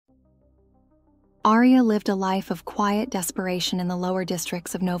Arya lived a life of quiet desperation in the lower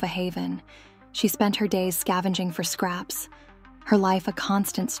districts of Nova Haven. She spent her days scavenging for scraps, her life a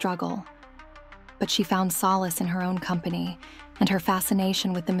constant struggle. But she found solace in her own company and her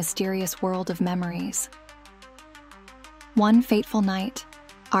fascination with the mysterious world of memories. One fateful night,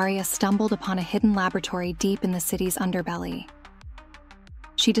 Arya stumbled upon a hidden laboratory deep in the city's underbelly.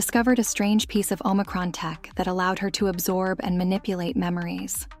 She discovered a strange piece of Omicron tech that allowed her to absorb and manipulate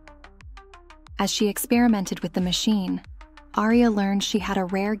memories. As she experimented with the machine, Arya learned she had a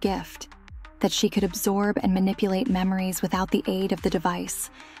rare gift, that she could absorb and manipulate memories without the aid of the device,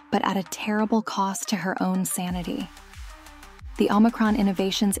 but at a terrible cost to her own sanity. The Omicron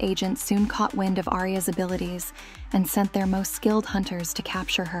Innovations agent soon caught wind of Arya's abilities and sent their most skilled hunters to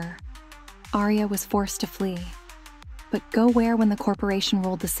capture her. Arya was forced to flee. But go where when the corporation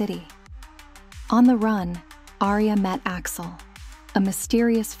ruled the city? On the run, Arya met Axel, a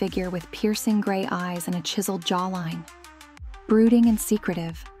mysterious figure with piercing gray eyes and a chiseled jawline. Brooding and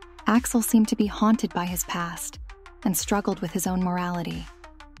secretive, Axel seemed to be haunted by his past and struggled with his own morality.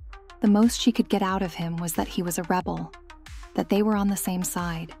 The most she could get out of him was that he was a rebel, that they were on the same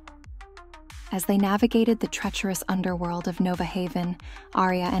side. As they navigated the treacherous underworld of Nova Haven,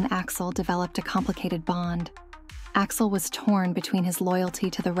 Arya and Axel developed a complicated bond. Axel was torn between his loyalty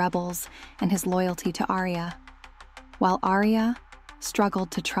to the rebels and his loyalty to Arya, while Arya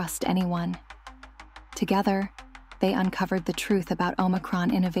struggled to trust anyone. Together, they uncovered the truth about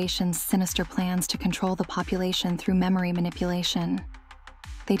Omicron Innovations' sinister plans to control the population through memory manipulation.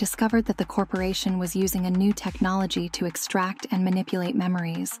 They discovered that the corporation was using a new technology to extract and manipulate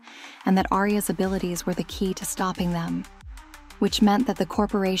memories, and that Arya's abilities were the key to stopping them, which meant that the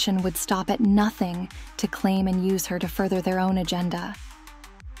corporation would stop at nothing to claim and use her to further their own agenda.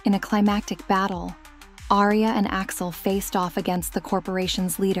 In a climactic battle, Arya and Axel faced off against the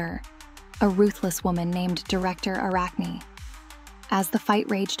corporation's leader, a ruthless woman named Director Arachne. As the fight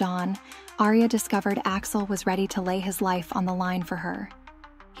raged on, Arya discovered Axel was ready to lay his life on the line for her.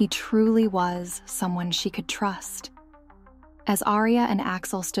 He truly was someone she could trust. As Arya and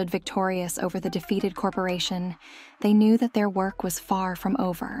Axel stood victorious over the defeated corporation, they knew that their work was far from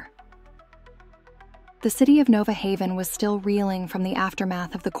over. The city of Nova Haven was still reeling from the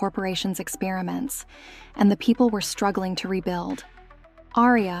aftermath of the corporation's experiments, and the people were struggling to rebuild.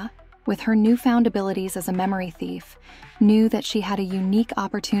 Arya, with her newfound abilities as a memory thief, knew that she had a unique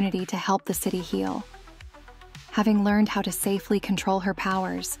opportunity to help the city heal. Having learned how to safely control her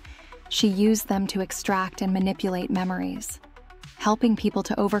powers, she used them to extract and manipulate memories, helping people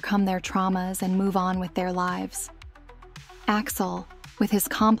to overcome their traumas and move on with their lives. Axel, with his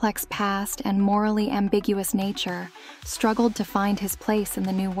complex past and morally ambiguous nature, struggled to find his place in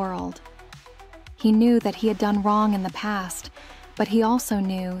the new world. He knew that he had done wrong in the past, but he also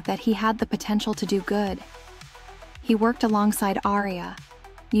knew that he had the potential to do good. He worked alongside Arya,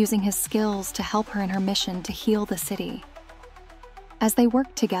 using his skills to help her in her mission to heal the city. As they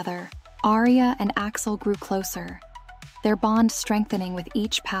worked together, Arya and Axel grew closer, their bond strengthening with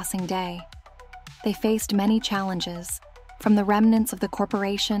each passing day. They faced many challenges, from the remnants of the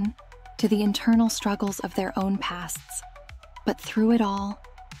corporation to the internal struggles of their own pasts. But through it all,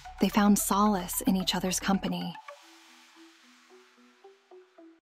 they found solace in each other's company.